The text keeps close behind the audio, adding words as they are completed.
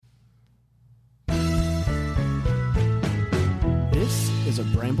is a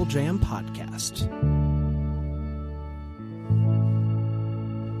Bramble Jam podcast.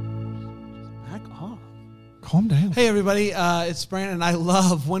 Back off. Calm down. Hey, everybody. It's Brandon. I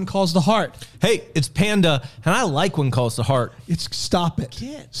love When Calls the Heart. Hey, it's Panda, and I like When Calls the Heart. Stop it.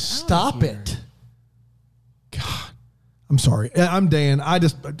 Stop here. it. God. I'm sorry. I'm Dan. I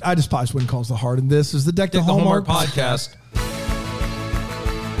despise When Calls the Heart, and this is the Deck the Hallmark podcast.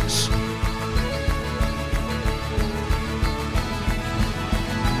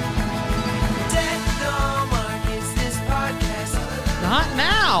 Not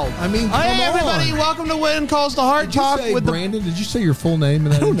now. I mean, come hey, on. everybody. Welcome to When Calls the Heart Did you Talk say with Brandon? Did you say your full name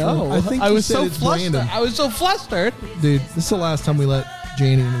in that I don't intro? know. I think I you was said so it's flustered. Brandon. I was so flustered. Dude, this is the last time we let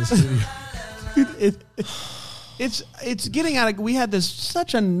Janie into the studio. It's getting out of. We had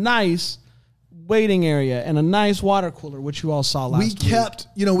such a nice waiting area and a nice water cooler, which you all saw last week. We kept,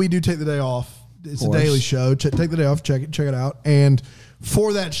 we do take the day off. It's a daily show. Take the day off. Check it out. And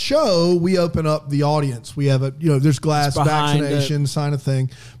for that show, we open up the audience. We have there's glass vaccination sign of thing,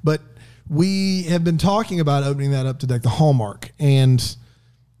 but we have been talking about opening that up to Deck the Hallmark, and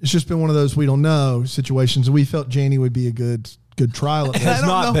it's just been one of those we don't know situations. We felt Janie would be a good trial. It has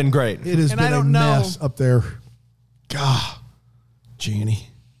not been great. It has been a mess up there. God, Janie.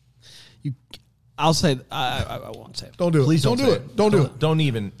 I'll say I won't say it. Don't do it. Please don't do it. Don't do it. Don't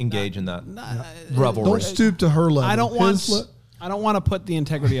even engage in that revelry. Don't stoop to her level. I don't want to put the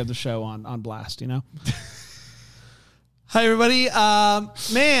integrity of the show on blast, Hi, everybody.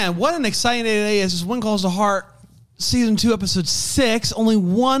 Man, what an exciting day today is. This is When Calls the Heart, Season 2, Episode 6. Only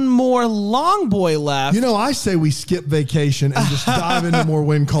one more long boy left. I say we skip vacation and just dive into more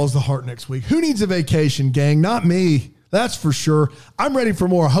When Calls the Heart next week. Who needs a vacation, gang? Not me. That's for sure. I'm ready for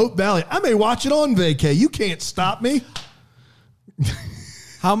more Hope Valley. I may watch it on vacay. You can't stop me.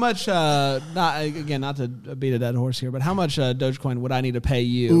 How much, not to beat a dead horse here, but how much Dogecoin would I need to pay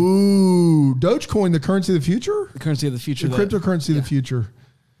you? Ooh, Dogecoin, the currency of the future? The currency of the future. The cryptocurrency of the future.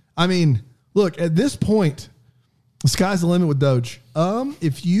 I mean, look, at this point, the sky's the limit with Doge.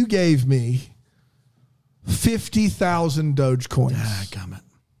 If you gave me 50,000 Dogecoins,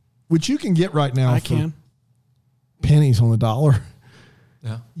 which you can get right now, I can. Pennies on the dollar.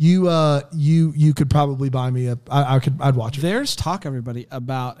 Yeah. You could probably buy me I'd watch it. There's talk, everybody,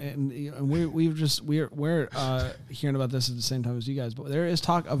 about, and we're hearing about this at the same time as you guys, but there is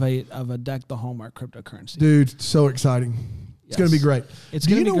talk of a Deck the Hallmark cryptocurrency. Dude, so exciting. It's going to be great. It's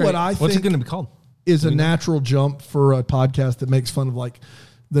going to be great. What I think What's it going to be called? Is a natural jump for a podcast that makes fun of like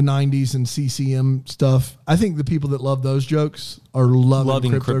the 90s and CCM stuff. I think the people that love those jokes are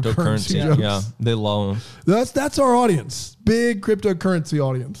loving cryptocurrency jokes. Yeah, they love them. That's our audience. Big cryptocurrency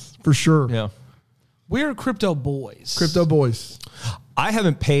audience, for sure. Yeah. We're crypto boys. Crypto boys. I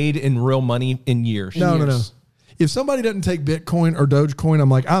haven't paid in real money in years. No. If somebody doesn't take Bitcoin or Dogecoin, I'm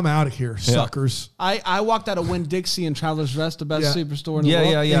like, I'm out of here, suckers. I walked out of Winn-Dixie in Traveler's Rest, the best superstore in the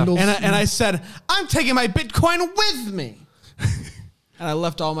world. Yeah. And I said, I'm taking my Bitcoin with me. And I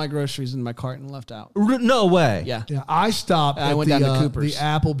left all my groceries in my cart and left out. No way. Yeah. I stopped at went down to Cooper's. the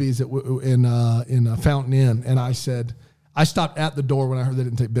Applebee's in Fountain Inn, and I said, I stopped at the door when I heard they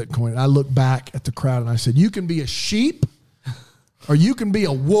didn't take Bitcoin. And I looked back at the crowd and I said, you can be a sheep or you can be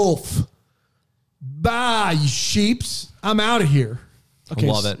a wolf. Bye, you sheeps. I'm out of here. Okay,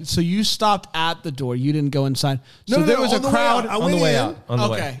 I love it. So you stopped at the door. You didn't go inside. No, So there was a crowd on the way out.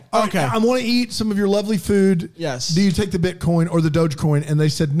 Okay. I want to eat some of your lovely food. Yes. Do you take the Bitcoin or the Dogecoin? And they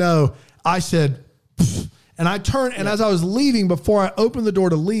said no. I said, pfft. And I turned, and as I was leaving, before I opened the door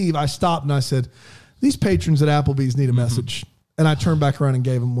to leave, I stopped and I said, these patrons at Applebee's need a message. And I turned back around and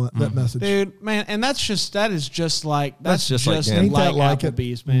gave them that message. Dude, man, and that's just like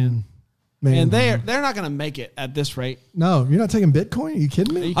Applebee's, man. Man. And they're not going to make it at this rate. No, you're not taking Bitcoin? Are you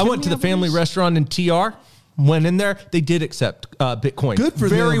kidding me? I went to the family restaurant in TR. Went in there. They did accept Bitcoin. Good for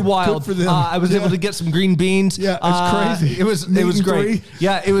them. Very wild. Good for them. I was able to get some green beans. Yeah, it's crazy. It was great.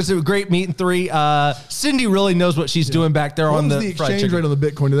 Yeah, it was a great meet and three. Cindy really knows what she's doing back there on the fried chicken. What was the exchange rate on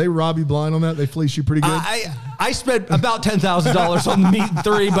the Bitcoin? Do they rob you blind on that? They fleece you pretty good? I spent about $10,000 on the meet and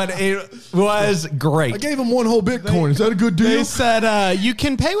three, but it was great. I gave them one whole Bitcoin. Is that a good deal? They said you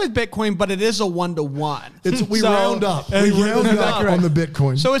can pay with Bitcoin, but it is a 1-to-1. We round up. We round up on the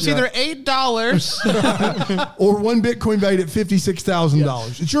Bitcoin. So it's either $8 or one Bitcoin valued at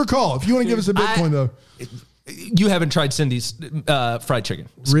 $56,000. It's your call. If you want to give us a Bitcoin, though. You haven't tried Cindy's fried chicken.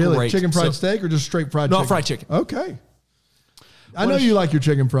 It's really? Great. Chicken fried steak or just straight fried chicken? No, fried chicken. Okay. I know you like your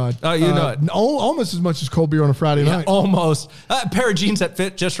chicken fried. Oh, you know it. Almost as much as cold beer on a Friday night. Almost. A pair of jeans that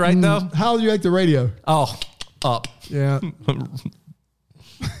fit just right, though. How do you like the radio? Oh, up. Yeah.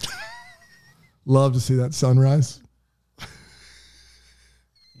 Love to see that sunrise.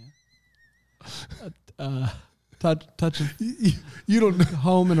 touch of You don't know.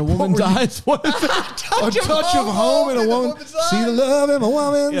 home in a woman's eyes. What is that? A touch of home in a woman. See the love in a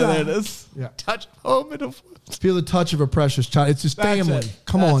woman's Yeah, there eyes. it is. Yeah. Touch of home in a Feel the touch of a precious child. It's his That's family. it.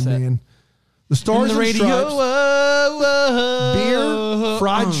 Come That's on, it. man. The Stars the and radio. Stripes, beer,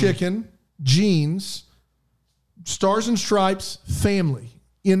 fried chicken, jeans, Stars and Stripes, family.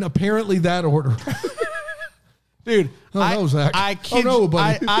 In apparently that order. Dude, Oh, no, Zach. I Oh, kid no, you-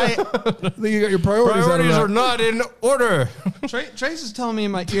 buddy. I think you got your priorities out of Priorities that. are not in order. Trace is telling me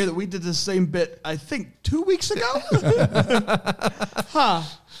in my ear that we did the same bit, I think, 2 weeks ago.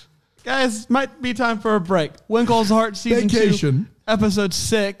 Guys, might be time for a break. When Calls the Heart, Season 2, Vacation. Episode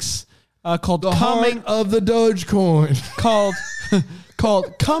 6, called The Coming, heart of the Dogecoin.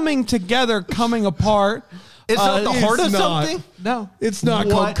 called Coming Together, Coming Apart. It's not the heart of it's not. something. No. It's not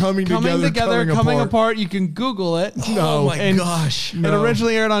called What? coming together, coming apart. You can Google it. No. Oh my And gosh. It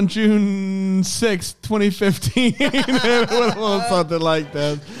originally aired on June 6th, 2015. It was something like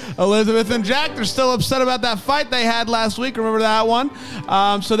that. Elizabeth and Jack, they're still upset about that fight they had last week. Remember that one?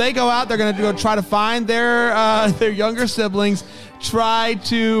 So they go out. They're going to go try to find their younger siblings, try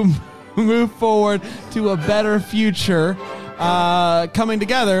to move forward to a better future. Coming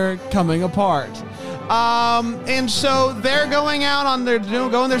together, coming apart. And so they're going out on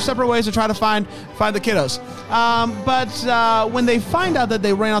going their separate ways to try to find the kiddos. But when they find out that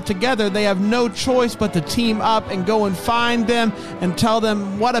they ran off together, they have no choice but to team up and go and find them and tell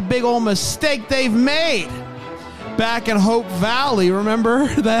them what a big old mistake they've made. Back in Hope Valley, remember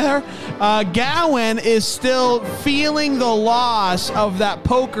there? Gowan is still feeling the loss of that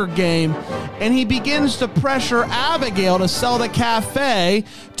poker game, and he begins to pressure Abigail to sell the cafe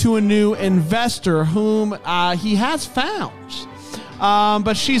to a new investor whom he has found.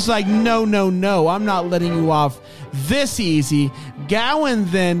 But she's like, no, I'm not letting you off this easy. Gowan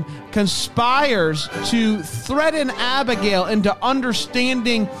then conspires to threaten Abigail into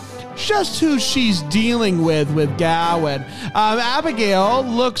understanding just who she's dealing with Gowan. Abigail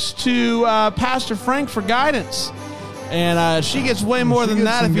looks to Pastor Frank for guidance. And she gets way more than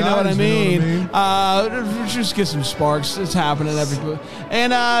that, if you know what I mean. Just get some sparks. It's happening everywhere.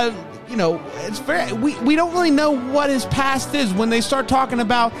 And, it's very, we don't really know what his past is. When they start talking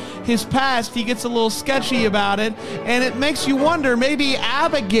about his past, he gets a little sketchy about it. And it makes you wonder, maybe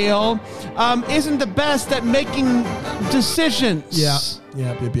Abigail isn't the best at making decisions. Yeah.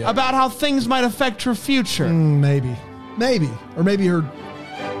 About how things might affect her future. Maybe. Or maybe her,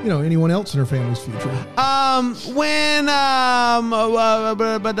 anyone else in her family's future. At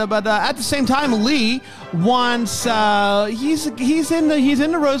the same time, Lee wants, he's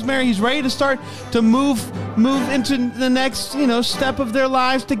into Rosemary. He's ready to start to move into the next, step of their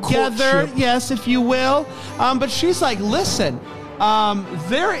lives together. Courtship. Yes, if you will. But she's like, listen,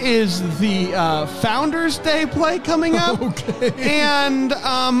 there is the Founders Day play coming up, Okay. and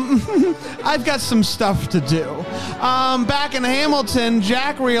I've got some stuff to do. Back in Hamilton,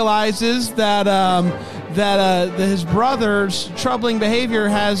 Jack realizes that his brother's troubling behavior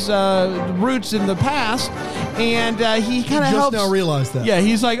has roots in the past, and he kind of helps. Just now realized that. Yeah,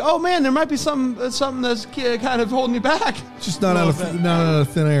 he's like, oh man, there might be something that's kind of holding you back. Just not out of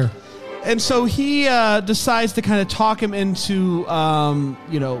thin air. And so he decides to kind of talk him into,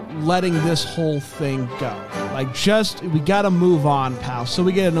 letting this whole thing go. Like, we got to move on, pal. So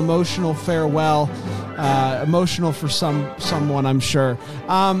we get an emotional farewell, emotional for someone, I'm sure.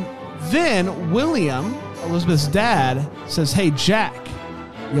 Then William, Elizabeth's dad, says, "Hey, Jack,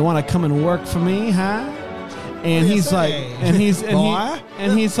 you want to come and work for me, huh?" And he's like, he's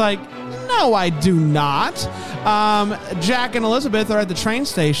like, "No, I do not." Jack and Elizabeth are at the train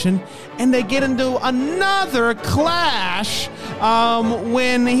station, and they get into another clash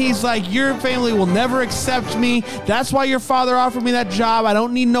when he's like, your family will never accept me. That's why your father offered me that job. I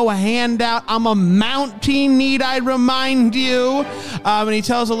don't need no handout. I'm a Mountie, need I remind you? And he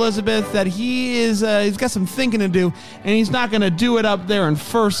tells Elizabeth that he's got some thinking to do, and he's not going to do it up there in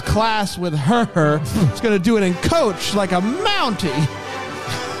first class with her. He's going to do it in coach like a Mountie.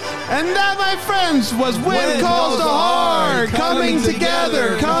 And that, my friends, was When Calls the Heart, coming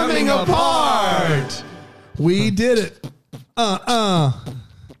together, coming apart. We did it.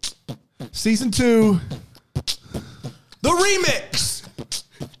 Season 2. The remix.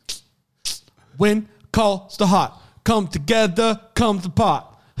 When Calls the Heart, come together, come to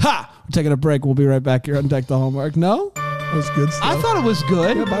pot. Ha! We're taking a break. We'll be right back here on Deck the Hallmark. No? That was good stuff. I thought it was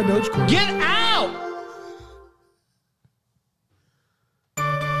good. Yeah, by Dogecoin. Get out!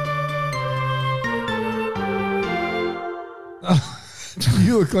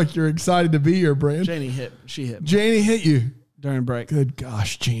 You look like you're excited to be here, Brand. She hit Janie hit you. during break. Good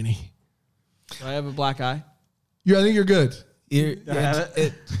gosh, Janie. Do I have a black eye? I think you're good.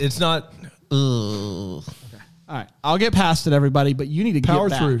 It's not. Okay. All right. I'll get past it, everybody, but you need to Power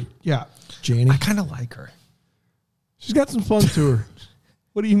get back. through. Yeah. Janie. I kind of like her. She's got some fun to her.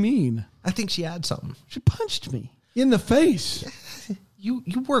 What do you mean? I think she had something. She punched me. In the face. You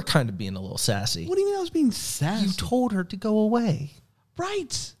were kind of being a little sassy. What do you mean I was being sassy? You told her to go away.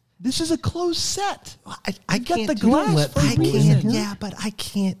 Right. This is a closed set. I got can't the do glass that. for a I reason. can't. Yeah, but I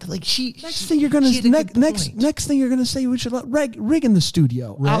can't. Like Next thing you're gonna next thing you're gonna say we should let Rig in the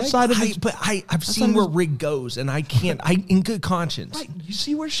studio outside of it. But I've seen where Rig goes, and I can't. I in good conscience. Right, you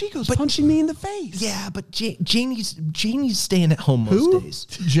see where she goes, punching me in the face. Yeah, but Janie's staying at home most days.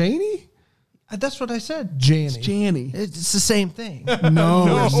 Janie? That's what I said. Janie. It's the same thing.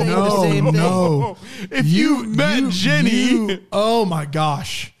 No. If you met Jenny, oh my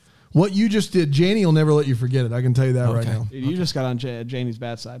gosh. What you just did, Janie will never let you forget it. I can tell you that right now. dude, you just got on Janie's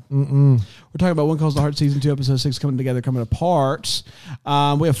bad side. We're talking about One Calls the Heart Season 2, Episode 6 coming together, coming apart.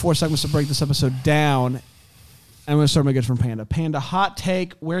 We have 4 segments to break this episode down. And I'm going to start my good from Panda. Panda, hot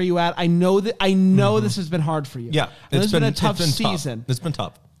take. Where are you at? I know this has been hard for you. Yeah, it's been a tough season. It's been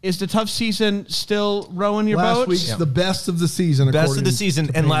tough. Is the tough season still rowing your boat? Last week's the best of the season. Best of the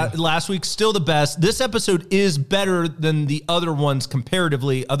season, and last week's still the best. This episode is better than the other ones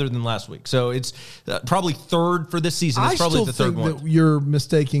comparatively, other than last week. So it's probably third for this season. It's probably the third one. That you're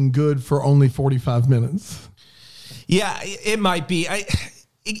mistaking good for only 45 minutes. Yeah, it might be.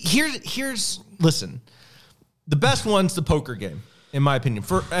 Here's listen. The best one's the poker game, in my opinion.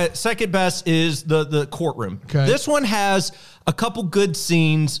 For second best is the courtroom. Okay. This one has a couple good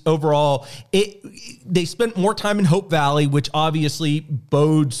scenes overall. They spent more time in Hope Valley, which obviously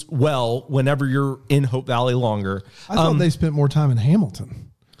bodes well whenever you're in Hope Valley longer. I thought they spent more time in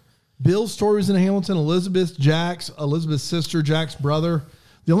Hamilton. Bill's story was in Hamilton. Elizabeth's sister, Jack's brother.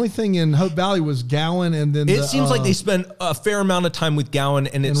 The only thing in Hope Valley was Gowan, and then it seems like they spent a fair amount of time with Gowan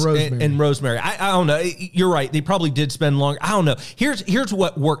and Rosemary. I don't know. You're right. They probably did spend longer. I don't know. Here's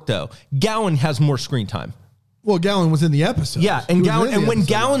what worked though. Gowan has more screen time. Well, Gowan was in the episode. Yeah, and when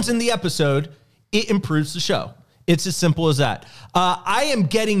Gowan's in the episode, it improves the show. It's as simple as that. I am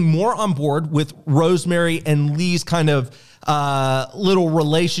getting more on board with Rosemary and Lee's kind of little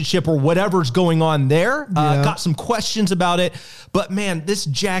relationship or whatever's going on there. Got some questions about it. But man, this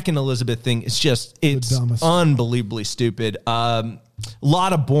Jack and Elizabeth thing is it's unbelievably stupid. A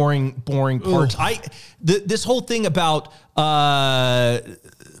lot of boring parts. This whole thing about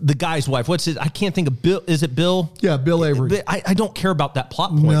the guy's wife. What's his? I can't think of Bill. Is it Bill? Yeah, Bill Avery. I don't care about that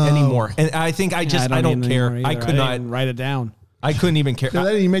plot point anymore. And I think I don't care. I could not write it down. I couldn't even care. They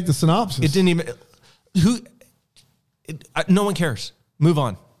didn't even make the synopsis. It didn't even. No one cares. Move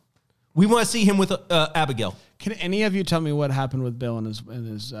on. We want to see him with Abigail. Can any of you tell me what happened with Bill and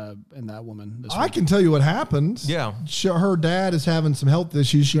that woman? I can tell you what happened. Yeah. Her dad is having some health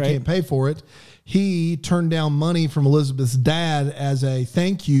issues. She can't pay for it. He turned down money from Elizabeth's dad as a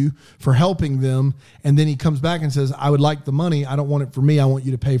thank you for helping them. And then he comes back and says, I would like the money. I don't want it for me. I want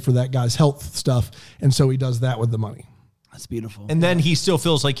you to pay for that guy's health stuff. And so he does that with the money. That's beautiful. And then he still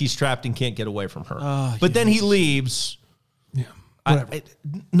feels like he's trapped and can't get away from her. But then he leaves. Yeah.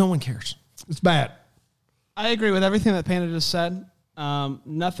 No one cares. It's bad. I agree with everything that Panda just said.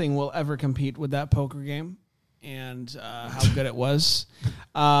 Nothing will ever compete with that poker game and how good it was.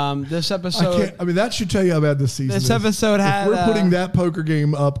 This episode... that should tell you how bad this season is. This episode had... If we're putting that poker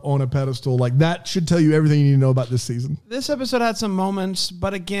game up on a pedestal, like that should tell you everything you need to know about this season. This episode had some moments,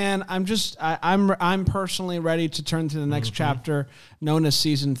 but again, I'm personally ready to turn to the next chapter, known as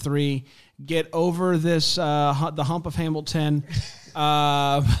Season 3. Get over this, the hump of Hamilton.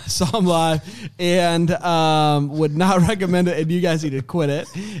 Saw him live and would not recommend it, and you guys need to quit it.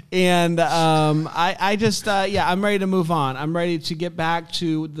 And I'm ready to move on. I'm ready to get back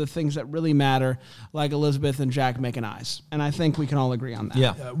to the things that really matter, like Elizabeth and Jack making eyes. And I think we can all agree on that.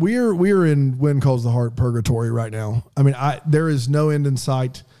 Yeah, we're in When Calls the Heart purgatory right now. I mean, there is no end in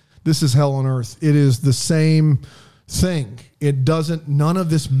sight. This is hell on earth. It is the same thing. None of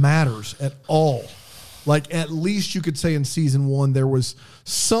this matters at all. Like, at least you could say in season 1, there was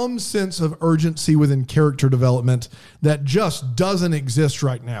some sense of urgency within character development that just doesn't exist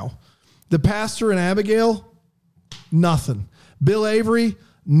right now. The pastor and Abigail, nothing. Bill Avery,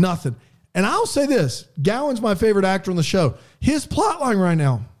 nothing. And I'll say this, Gowan's my favorite actor on the show. His plotline right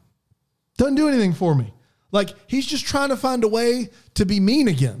now doesn't do anything for me. Like, he's just trying to find a way to be mean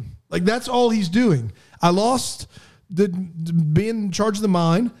again. Like, that's all he's doing. I lost being in charge of the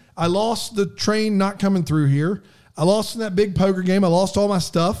mine. I lost the train not coming through here. I lost in that big poker game. I lost all my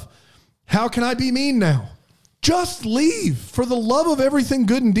stuff. How can I be mean now? Just leave. For the love of everything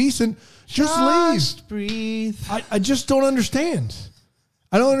good and decent, just leave. Breathe. I just don't understand.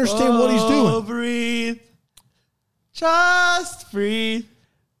 I don't understand what he's doing. Breathe. Just breathe.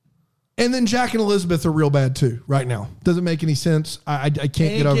 And then Jack and Elizabeth are real bad too right now. Doesn't make any sense. I can't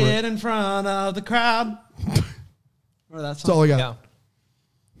get over it. In front of the crowd. That's all I got. Yeah.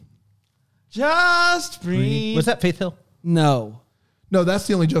 Just breathe. Was that Faith Hill? No. No, that's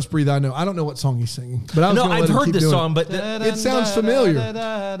the only Just Breathe I know. I don't know what song he's singing. But I was I've heard this song, but it sounds familiar.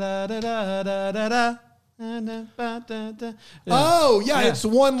 Oh, yeah, it's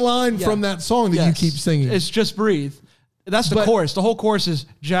one line from that song that you keep singing. It's Just Breathe. That's the chorus. The whole chorus is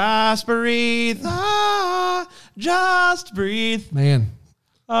just breathe. Ah, just breathe. Man.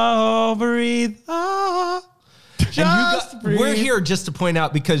 Oh, breathe. Ah. We're here just to point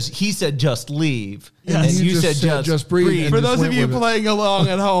out because he said just leave. Yes. And you said just breathe. For those of you playing along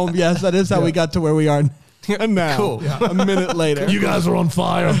at home, yes, that is how we got to where we are now. Cool. A minute later. You guys are on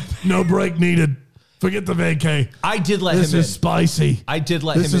fire. No break needed. Forget the vacay. I did let him in. This is spicy. I did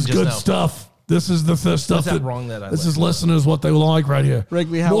let him in. This is good stuff. This is the stuff that wrong that I this is listeners what they like right here.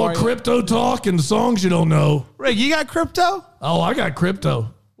 Rigby, how More are you? crypto talk and songs you don't know. Rig, you got crypto? Oh, I got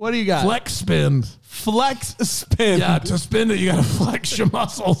crypto. What do you got? Flex spin. Flex spin. Yeah, to spin it, you got to flex your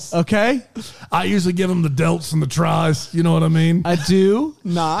muscles. Okay. I usually give them the delts and the tries. You know what I mean? I do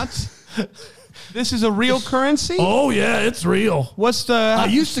not. This is a real currency? Oh, yeah, it's real. What's the... I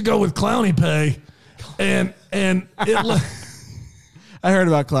used to go with Clowny Pay, and it... I heard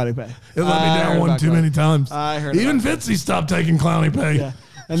about Cloudy Pay. It let me down one too many times. I heard Even about Fitzy stopped taking Clowny Pay. Yeah.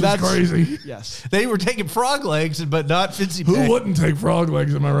 And that's crazy. Yes. They were taking frog legs, but not Fitzy Who Pay. wouldn't take frog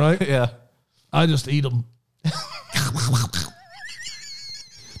legs, am I right? Yeah. I just eat them.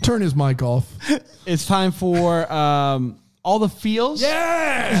 Turn his mic off. It's time for all the feels.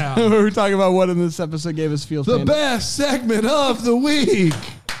 Yeah! We were talking about what in this episode gave us feels. The Panda. best segment of the week.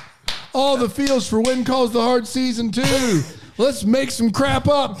 All the feels for When Calls the Heart Season 2. Let's make some crap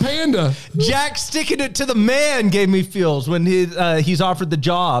up, Panda. Jack sticking it to the man gave me feels when he's offered the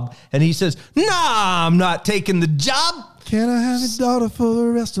job, and he says, "Nah, I'm not taking the job." Can I have a daughter for the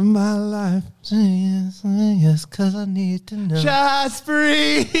rest of my life? Yes, because I need to know. Just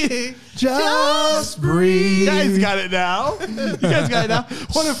breathe. Just breathe. You guys got it now. You guys got it now.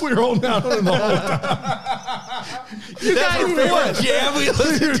 What if we were holding out on the whole time? You guys were Favorite jam we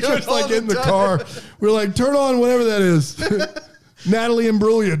listen We were to just it all like in the time. car. We're like, turn on whatever that is. Natalie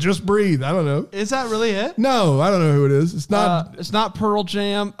Imbruglia, Just Breathe. I don't know. Is that really it? No, I don't know who it is. It's not. It's not Pearl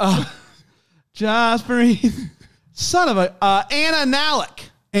Jam. Just breathe. Son of a Anna Nalick.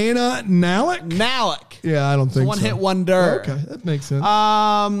 Anna Nalick? Nalick. Yeah, I don't think One so. hit wonder. Okay, that makes sense.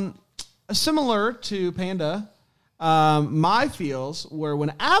 Similar to Panda, my feels were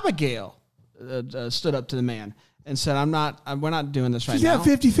when Abigail stood up to the man and said, we're not doing this right She's now. got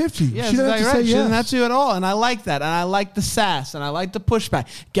 50-50. Yeah, she doesn't have to say She yes. doesn't have to at all. And I like that. And I like the sass and I like the pushback.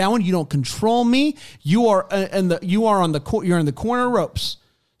 Gowan, you don't control me. You are in the corner ropes,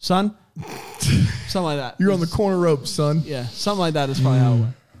 son. Something like that. You're on the corner rope, son. Yeah, something like that is probably how it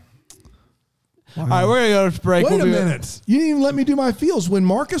went. Wow. All right, we're going to go to break. Wait a minute. You didn't even let me do my feels. When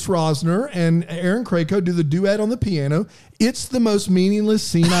Marcus Rosner and Aaron Krako do the duet on the piano, it's the most meaningless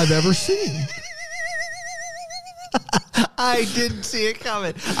scene I've ever seen. I didn't see it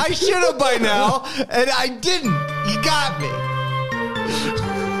coming. I should have by now, and I didn't. You got me.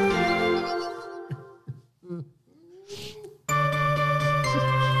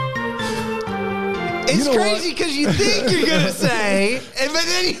 It's crazy because you think you're going to say, but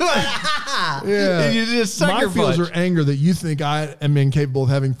then you went, Yeah. and you just sucker My feels punch. are anger that you think I am incapable of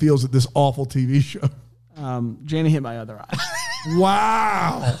having feels at this awful TV show. Janie hit my other eye.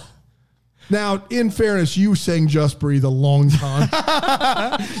 Wow. Now, in fairness, you sang Just Breathe a long time.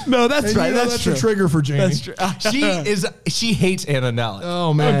 No, that's And right. you know That's a true. true for Janie. That's true. She hates Anna Nalick.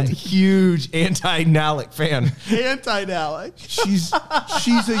 Oh, man. I'm a huge anti-Nalick fan. Anti-Nalick. She's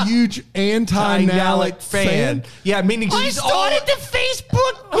a huge anti-Nalick fan. Yeah, meaning she's all... the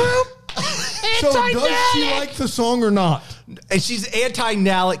Facebook group. So does she like the song or not? And she's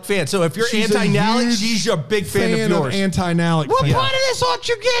anti-Nalick fan. So if you're She's a anti-Nalick, huge she's a big fan of yours. Anti-Nalick What fan. part of this aren't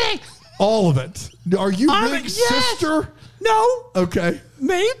you getting? All of it. Are you I'm big a- yes. sister? No, Okay.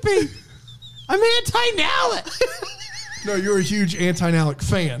 maybe. I'm anti-Nalick. No, you're a huge anti-Nalick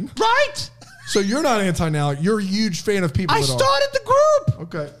fan. Right? So you're not anti-Nalick. You're a huge fan of people I that are. started the group.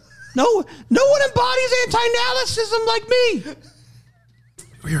 Okay. No one embodies anti-Nalicism like me.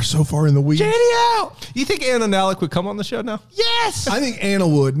 We are so far in the weeds. Janie out. You think Anna Nalick would come on the show now? Yes. I think Anna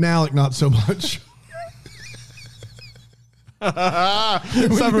would. Nalick, not so much.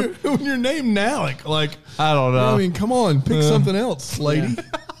 When you're named Nalik, like I don't know. I mean, come on, pick something else, lady. Yeah.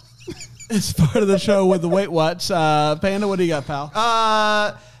 It's part of the show with the Wait What's. Panda, what do you got, pal?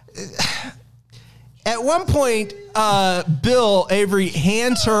 At one point, Bill Avery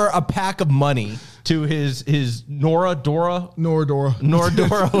hands her a pack of money to his Nora Dora, whatever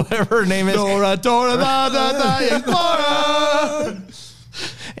her name is. Dora, Dora.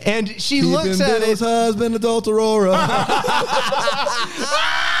 And she looks at Bill's it. husband, adult Aurora.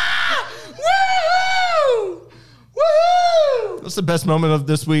 Woo! Woohoo! That's the best moment of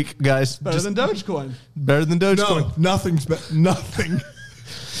this week, guys. Better than Dogecoin. Better than Dogecoin. No, nothing's nothing.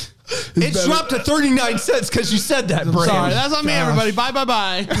 It dropped to 39 cents because you said that, Brand. Sorry, that's on me, everybody.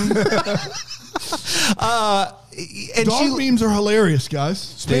 Bye. And Dog memes are hilarious, guys.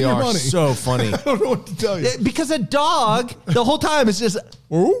 Spend they your are money. so funny. I don't know what to tell you. Because a dog, the whole time, is just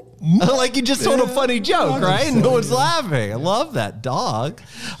like you just told a funny joke, right? And no one's laughing. I love that dog.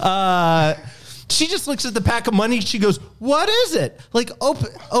 She just looks at the pack of money. She goes, "What is it?" Like,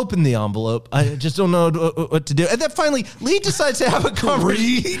 open the envelope. I just don't know what to do. And then finally, Lee decides to have a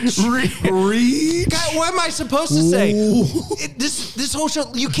conversation. Reach. God, what am I supposed to say? This whole show,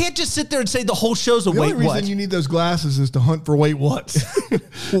 you can't just sit there and say the whole show's a The wait only what. reason you need those glasses is to hunt for wait what's.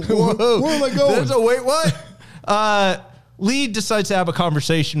 Whoa. Where am I going? There's a wait what? Lee decides to have a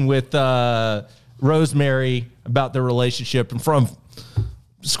conversation with Rosemary about their relationship, and from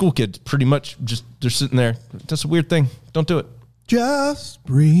school kids, pretty much just they're sitting there. That's a weird thing. Don't do it. Just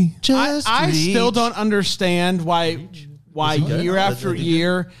breathe. I still don't understand why year after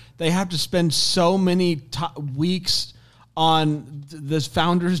year they have to spend so many weeks on this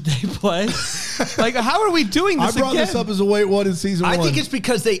Founders Day play. Like, how are we doing this? I brought this up as a wait what in season 1. I think it's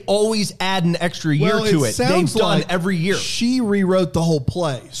because they always add an extra year to it. They've done every year. She rewrote the whole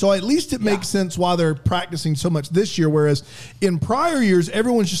play. So at least it makes sense why they're practicing so much this year, whereas in prior years,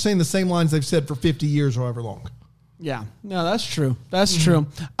 everyone's just saying the same lines they've said for 50 years or however long. Yeah, no, that's true. That's true.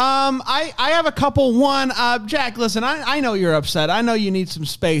 I have a couple. One, Jack, listen, I know you're upset. I know you need some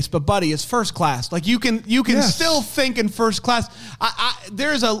space, but buddy, it's first class. Like you can still think in first class.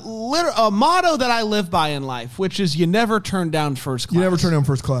 There's a motto that I live by in life, which is you never turn down first class. You never turn down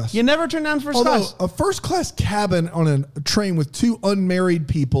first class. You never turn down first class. A first class cabin on a train with two unmarried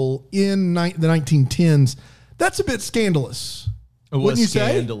people in the 1910s, that's a bit scandalous. Wouldn't you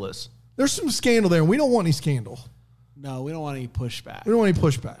scandalous. Say? There's some scandal there, and we don't want any scandal. No, we don't want any pushback. We don't want any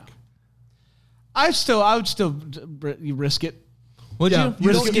pushback. I would still risk it. Would you?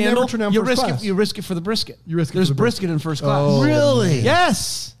 Risk it. You never turn down first class. You risk it for the brisket. There's brisket in first class. Oh, really? Man.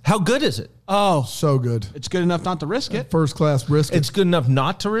 Yes. How good is it? Oh, so good. It's good enough not to risk it. First class brisket. It's good enough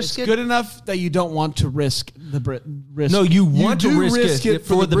not to risk it? Good enough that you don't want to risk the risk. No, you want to risk it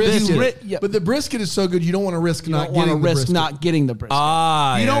for the biscuit. But the brisket is so good, you don't want to risk not getting the brisket. Not getting the brisket.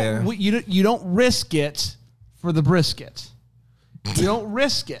 You don't risk it for the brisket. You don't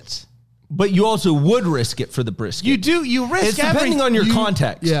risk it. But you also would risk it for the brisket. You do. You risk It's depending on your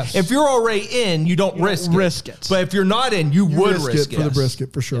context. Yes. If you're already in, you don't risk it. But if you're not in, you would risk it. For the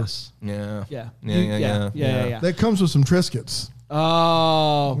brisket, for sure. Yes. Yeah. Yeah. That comes with some Triscuits.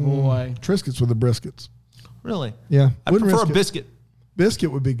 Oh, boy. Triscuits with the briskets. Really? Yeah. I prefer a biscuit.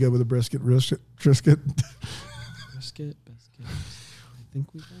 Biscuit would be good with a brisket. Triscuit. Biscuit. I think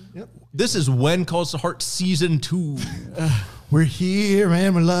we got it. Yep. This is When Calls the Heart Season 2. We're here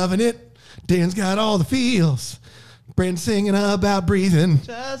and we're loving it. Dan's got all the feels. Brand's singing about breathing.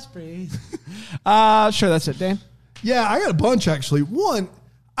 Just breathe. Sure, that's it, Dan. Yeah, I got a bunch, actually. One,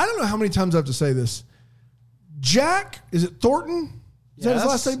 I don't know how many times I have to say this. Jack, is it Thornton? Is that his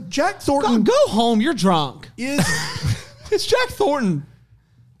last name? Jack Thornton. Go home. You're drunk. It's Jack Thornton.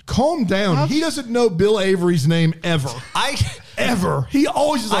 Calm down. He doesn't know Bill Avery's name ever. Ever. He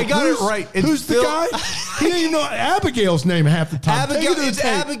always is like, I got it right. It's who's Bill. the guy? He didn't even know Abigail's name half the time.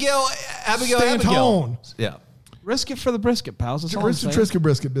 Abigail. Yeah. Risk it for the brisket, pals. That's all I'm saying. Triscuit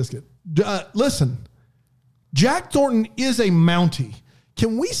brisket biscuit. Listen, Jack Thornton is a Mountie.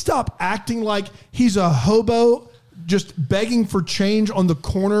 Can we stop acting like he's a hobo just begging for change on the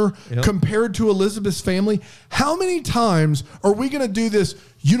corner compared to Elizabeth's family? How many times are we going to do this?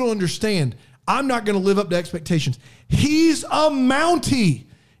 You don't understand. I'm not going to live up to expectations. He's a Mountie.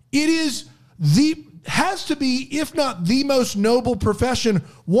 It has to be, if not the most noble profession,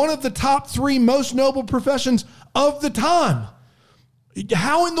 one of the top 3 most noble professions of the time.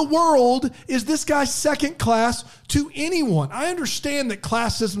 How in the world is this guy second class to anyone? I understand that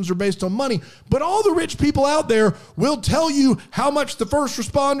class systems are based on money, but all the rich people out there will tell you how much the first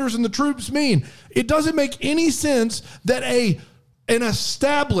responders and the troops mean. It doesn't make any sense that a an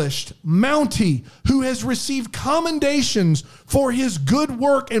established Mountie who has received commendations for his good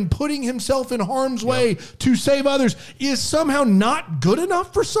work and putting himself in harm's way to save others is somehow not good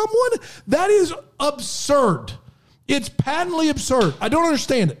enough for someone? That is absurd. It's patently absurd. I don't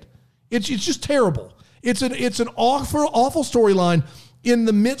understand it. It's just terrible. It's an awful storyline in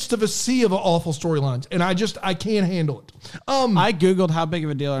the midst of a sea of awful storylines, and I can't handle it. I Googled how big of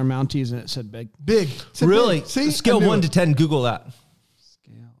a deal are Mounties, and it said big. Big. Really? Big. See? Scale 1 to 10, Google that.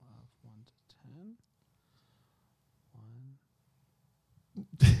 Scale of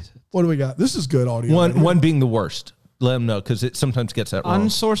 1 to 10. What do we got? This is good audio. One being the worst. Let them know, because it sometimes gets that wrong.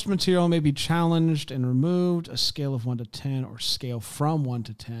 Unsourced material may be challenged and removed. A scale of 1 to 10 or scale from 1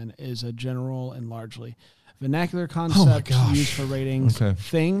 to 10 is a general and largely vernacular concept used for rating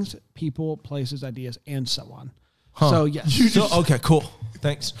things, people, places, ideas, and so on. So, yes. Okay, cool.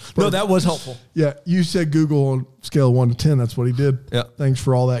 Thanks. No, that was helpful. Yeah, you said Google on scale of 1 to 10. That's what he did. Yeah. Thanks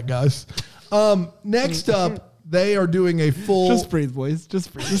for all that, guys. Next up, they are doing a full... Just breathe, boys.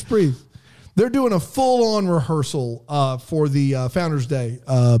 Just breathe. Just breathe. They're doing a full-on rehearsal for the Founders Day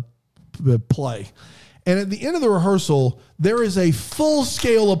play. And at the end of the rehearsal, there is a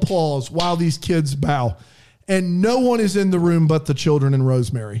full-scale applause while these kids bow. And no one is in the room but the children and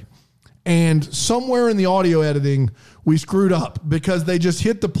Rosemary. And somewhere in the audio editing, we screwed up because they just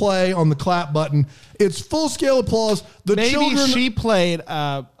hit the play on the clap button. It's full-scale applause. Maybe she played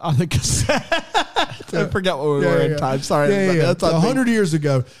on the cassette. I forget what we were in time. Sorry. That's 100 years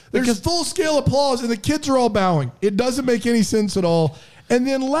ago. There's full-scale applause, and the kids are all bowing. It doesn't make any sense at all. And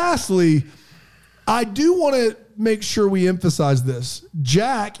then lastly, I do want to make sure we emphasize this.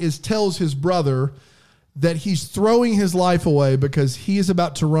 Jack tells his brother that he's throwing his life away because he is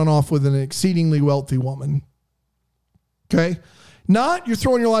about to run off with an exceedingly wealthy woman. Okay? Not you're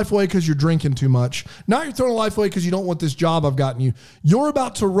throwing your life away because you're drinking too much. Not you're throwing your life away because you don't want this job I've gotten you. You're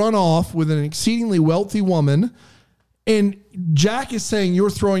about to run off with an exceedingly wealthy woman, and Jack is saying you're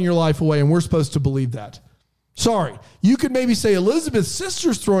throwing your life away, and we're supposed to believe that. Sorry. You could maybe say Elizabeth's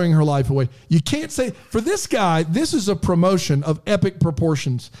sister's throwing her life away. You can't say, for this guy, this is a promotion of epic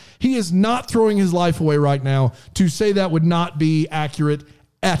proportions. He is not throwing his life away right now. To say that would not be accurate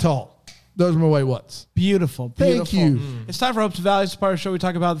at all. Those are my way what's. Beautiful. Thank you. It's time for Hopes and Values, part of the show. We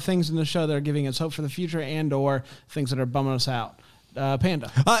talk about the things in the show that are giving us hope for the future and or things that are bumming us out.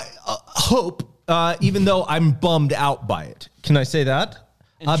 Panda. Hope, even though I'm bummed out by it. Can I say that?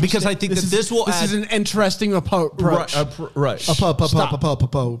 Because I think this will add... This is an interesting approach. Right. Stop.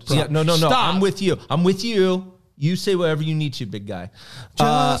 Yeah, no. Stop. I'm with you. You say whatever you need to, big guy.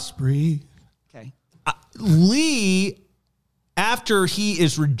 Just breathe. Okay. Lee, after he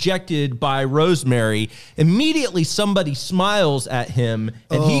is rejected by Rosemary, immediately somebody smiles at him,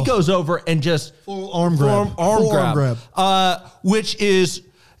 and he goes over and just... Full arm grab. Which is...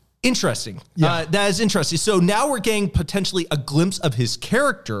 interesting. Yeah. That is interesting. So now we're getting potentially a glimpse of his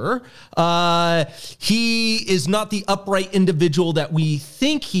character. He is not the upright individual that we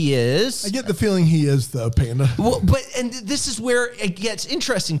think he is. I get the feeling he is, though, Panda. Well, and this is where it gets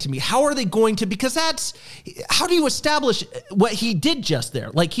interesting to me. How are they going to, because how do you establish what he did just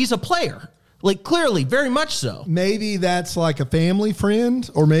there? Like, he's a player. Like, clearly, very much so. Maybe that's like a family friend,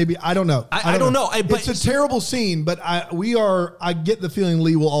 or maybe, I don't know. I don't know. It's a terrible scene, but I get the feeling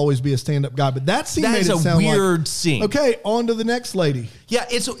Lee will always be a stand-up guy, but that scene made it sound like... That is a weird scene. Okay, on to the next lady. Yeah,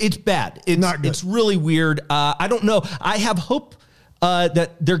 it's bad. It's not good. It's really weird. I don't know. I have hope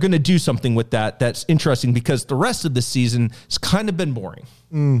that they're going to do something with that that's interesting, because the rest of the season has kind of been boring.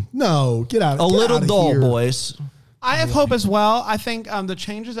 No, get out. A little dull, boys. I have hope as well. I think the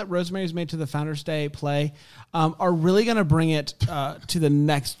changes that Rosemary's made to the Founders Day play are really going to bring it to the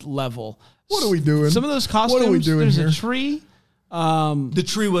next level. What are we doing? Some of those costumes. What are we doing There's here? a tree. The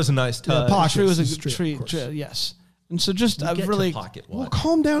tree was a nice touch. Yeah, The tree was a Pockets, good tree. Yes. And so just Get to really... Pocket Well, Watch.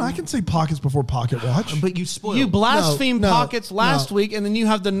 calm down. I can say Pockets before Pocket Watch. But you spoiled. You blasphemed No, Pockets last no. week, and then you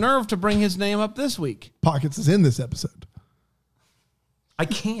have the nerve to bring his name up this week. Pockets is in this episode. I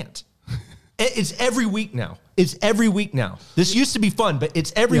can't. It's every week now. This used to be fun, but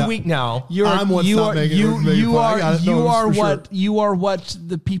it's every week now. You are what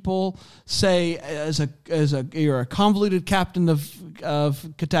the people say you're a convoluted captain of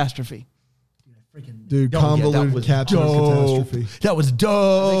catastrophe. Dude, convoluted captain of catastrophe. That was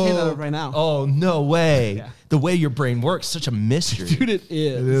dope. They can't do it right now. Oh, no way. Yeah. The way your brain works, such a mystery. Dude, it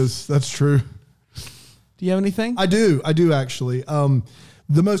is. It is. That's true. Do you have anything? I do actually.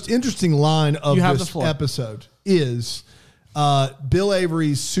 The most interesting line of this episode is Bill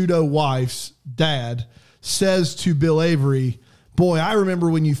Avery's pseudo-wife's dad says to Bill Avery, "Boy, I remember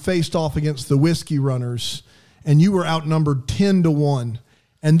when you faced off against the Whiskey Runners and you were outnumbered 10-1.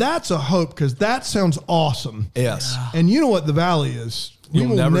 And that's a hope because that sounds awesome. Yes. And you know what the Valley is? We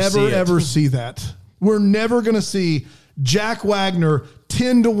will never never see it. ever see that. We're never going to see Jack Wagner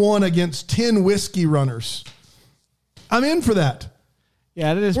 10-1 against 10 whiskey runners. I'm in for that.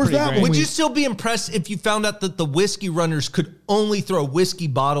 Yeah, that is Where's pretty that great. one? Would you still be impressed if you found out that the whiskey runners could only throw whiskey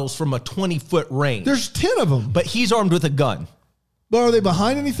bottles from a 20-foot range? There's 10 of them. But he's armed with a gun. But are they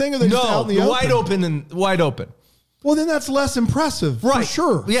behind anything? Or are they just out in the wide open? wide open. Well, then that's less impressive. Right. For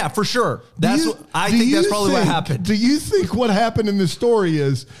sure. Yeah, for sure. I Do think you that's probably what think- happened. Do you think what happened in this story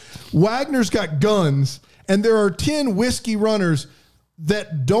is Wagner's got guns and there are 10 whiskey runners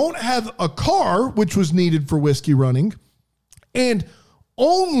that don't have a car, which was needed for whiskey running, and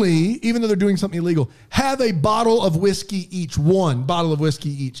only, even though they're doing something illegal, have a bottle of whiskey each, one bottle of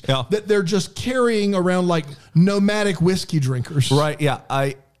whiskey each, that they're just carrying around like nomadic whiskey drinkers. Right, yeah.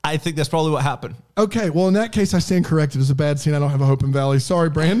 I think that's probably what happened. Okay, well, in that case, I stand corrected. It's a bad scene. I don't have a hope in Valley.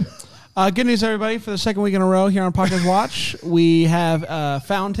 Sorry, Brand. Good news, everybody. For the second week in a row here on Pockets Watch, we have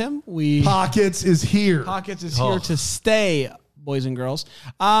found him. Pockets is here. Pockets is here to stay, boys and girls.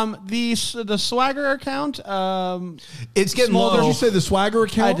 The Swagger account. It's getting Smolder. low. Did you say the Swagger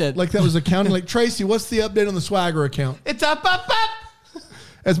account? I did. Like that was accounting. Like, Tracy, what's the update on the Swagger account? It's up.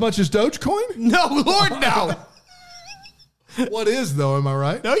 As much as Dogecoin? No, Lord, no. What is, though? Am I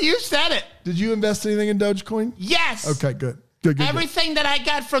right? No, you said it. Did you invest anything in Dogecoin? Yes. Okay, good. Good. Everything that I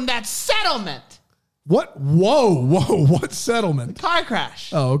got from that settlement. What? Whoa. What settlement? Car crash.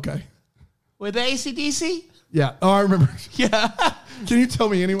 Oh, okay. With the AC/DC? Yeah. Oh, I remember. Yeah. Can you tell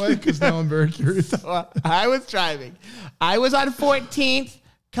me anyway? Because now I'm very curious. I was driving. I was on 14th,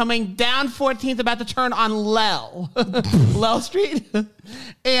 coming down 14th, about to turn on Lell Street.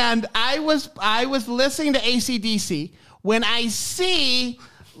 And I was listening to AC/DC when I see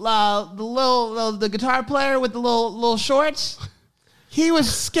the guitar player with the little shorts. He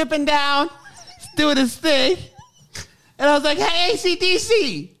was skipping down, doing his thing. And I was like, hey,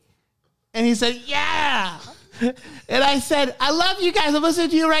 AC/DC. And he said, yeah. And I said, I love you guys. I'm listening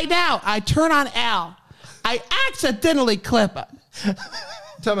to you right now. I turn on L. I accidentally clip it.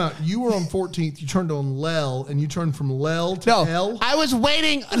 Time out. You were on 14th. You turned on Lell, and you turned from Lell to L? I was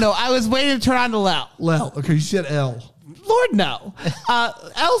waiting to turn on to Lell. Lell. Okay, you said L. Lord, no.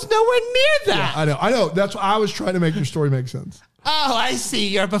 L's nowhere near that. Yeah, I know. That's why I was trying to make your story make sense. Oh, I see.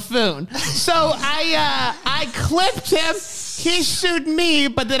 You're a buffoon. So I clipped him. He sued me,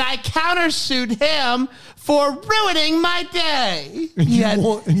 but then I countersued him for ruining my day.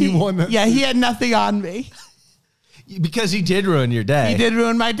 And you won that. Yeah, he had nothing on me. Because he did ruin your day. He did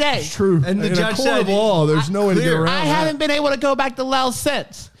ruin my day. It's true. And the in judge a court said, of law, there's no way to get around I haven't been able to go back to Lell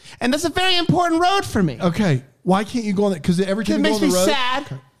since. And that's a very important road for me. Okay. Why can't you go on that? Because every time It you go makes on me the road. sad.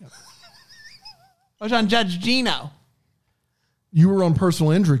 Okay. I was on Judge Gino. You were on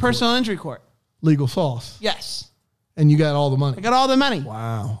personal injury court. Personal injury court. Legal sauce. Yes. And you got all the money. I got all the money.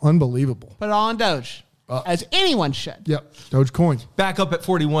 Wow. Unbelievable. Put it all on Doge. As anyone should. Yep. Dogecoin. Back up at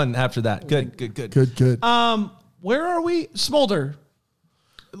 41 after that. Good. Good. Where are we? Smolder.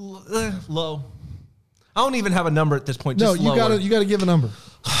 Low. I don't even have a number at this point. No, Just you lower. gotta give a number.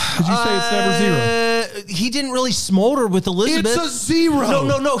 Because you say it's never zero. He didn't really smolder with Elizabeth. It's a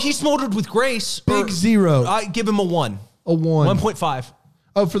zero. No. He smoldered with Grace. Big zero. I give him a 1. A 1. 1.5.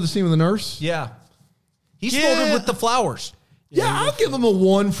 Oh, for the scene with the nurse? Yeah. He smoldered with the flowers. Yeah, I'll give him a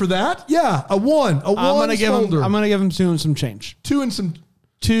 1 for that. Yeah, a 1. A 1 I'm gonna give him soon some change. 2 and some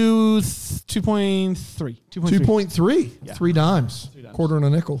 2.3. 2.3. Yeah. 3 dimes. Quarter and a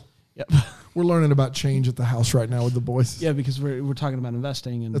nickel. Yep. We're learning about change at the house right now with the boys. Yeah, because we're talking about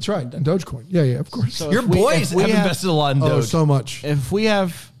investing and That's right. And Dogecoin. Yeah, of course. So Your boys have invested a lot in Doge. Oh, so much. if we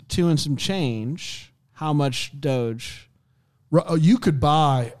have 2 and some change, how much Doge? You could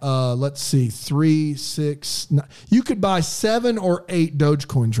buy, let's see, 3, 6, 9. You could buy 7 or 8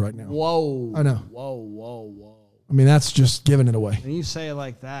 Dogecoins right now. Whoa. I know. Whoa. I mean, that's just giving it away. And you say it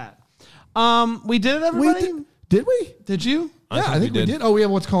like that. We did it, everybody? Did we? Did you? Yeah, I think we did. Oh, we have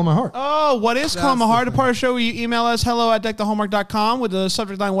What's Calling My Heart. Oh, what is calling my heart? A part of the show where you email us hello@deckthehallmark.com with the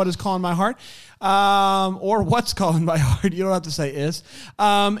subject line, what is calling my heart? Or what's calling my heart. You don't have to say is.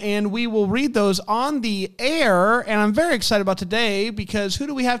 And we will read those on the air. And I'm very excited about today because who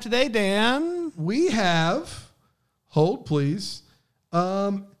do we have today, Dan? We have, hold please,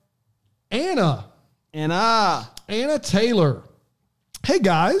 Anna Anna Taylor. Hey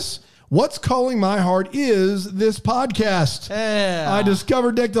guys, What's calling my heart is this podcast. Yeah. I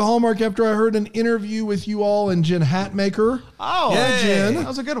discovered Deck the Hallmark after I heard an interview with you all and Jen Hatmaker. Oh, Yeah, Jen. that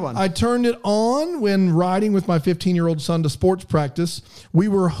was a good one. I turned it on when riding with my 15-year-old son to sports practice. We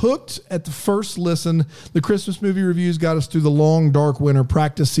were hooked at the first listen. The Christmas movie reviews got us through the long, dark winter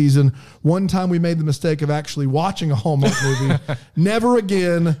practice season. One time we made the mistake of actually watching a Hallmark movie. Never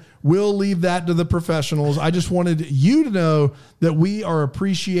again. We'll leave that to the professionals. I just wanted you to know that we are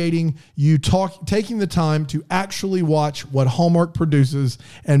appreciating you taking the time to actually watch what Hallmark produces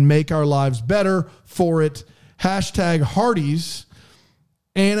and make our lives better for it. Hashtag Hardee's,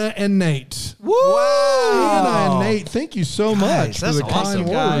 Anna and Nate. Woo! Anna and Nate, thank you so much for that's the awesome,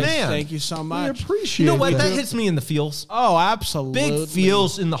 kind guys. words. Man. Thank you so much. We appreciate You know what? it. That hits me in the feels. Oh, absolutely. Big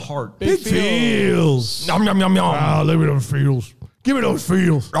feels in the heart. Big feels. Yum, yum, yum, yum. Ah, look at those feels. Give me those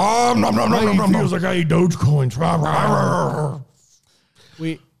feels. Feels like I eat Dogecoins.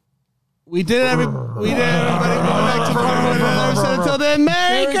 We did everybody going back to the until then.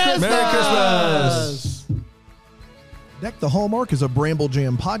 Merry Christmas. Merry Christmas. Deck the Hallmark is a Bramble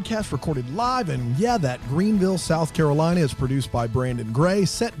Jam podcast recorded live in, that Greenville, South Carolina. Is produced by Brandon Gray.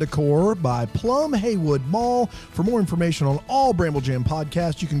 Set decor by Plum Haywood Mall. For more information on all Bramble Jam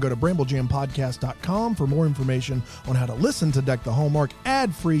podcasts, you can go to bramblejampodcast.com. For more information on how to listen to Deck the Hallmark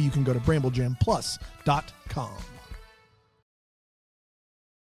ad-free, you can go to bramblejamplus.com.